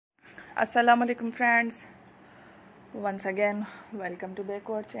Assalamu alaikum friends, once again welcome to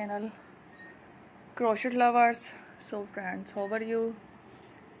backward channel crochet lovers. So friends, how are you?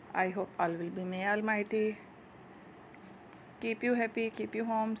 I hope all will be may almighty keep you happy, keep you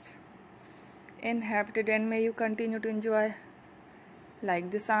homes inhabited, and may you continue to enjoy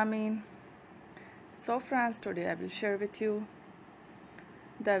like this. Amin. So friends, today I will share with you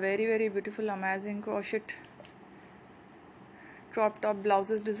the very beautiful amazing crochet crop top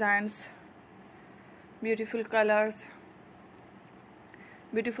blouses designs, beautiful colors,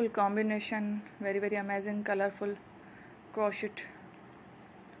 beautiful combination, very amazing colorful crochet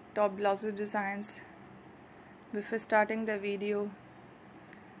top blouses designs. Before starting the video,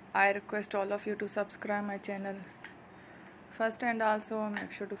 I request all of you to subscribe my channel first, and also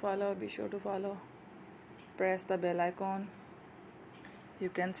be sure to follow, press the bell icon. You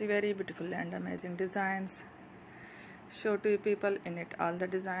can see very beautiful and amazing designs. Show to you people in it all the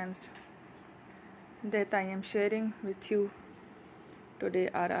designs that I am sharing with you today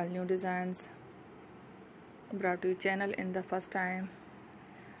are all new designs brought to your channel in the first time.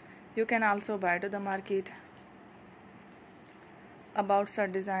 You can also buy to the market about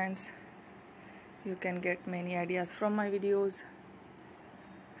such designs. You can get many ideas from my videos.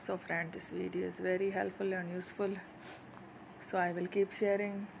 So friend, this video is very helpful and useful, so I will keep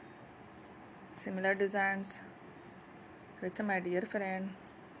sharing similar designs with my dear friend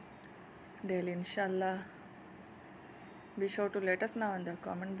daily, inshallah. Be sure to let us know in the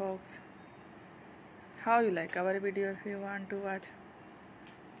comment box how you like our video. If you want to watch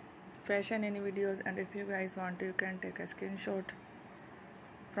fashion any videos, and if you guys want to, you can take a screenshot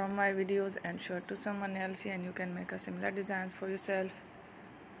from my videos and show it to someone else, and you can make a similar designs for yourself.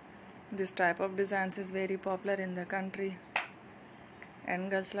 This type of designs is very popular in the country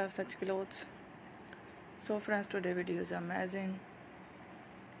and girls love such clothes. So friends, today video is amazing.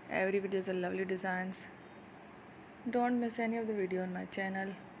 Every video is a lovely designs. Don't miss any of the video on my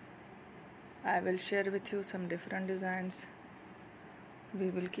channel. I will share with you some different designs.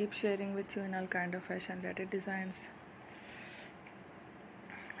 We will keep sharing with you in all kind of fashion related designs.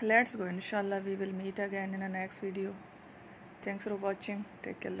 Let's go, inshallah. We will meet again in the next video. Thanks for watching.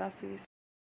 Take care. Allah Hafiz.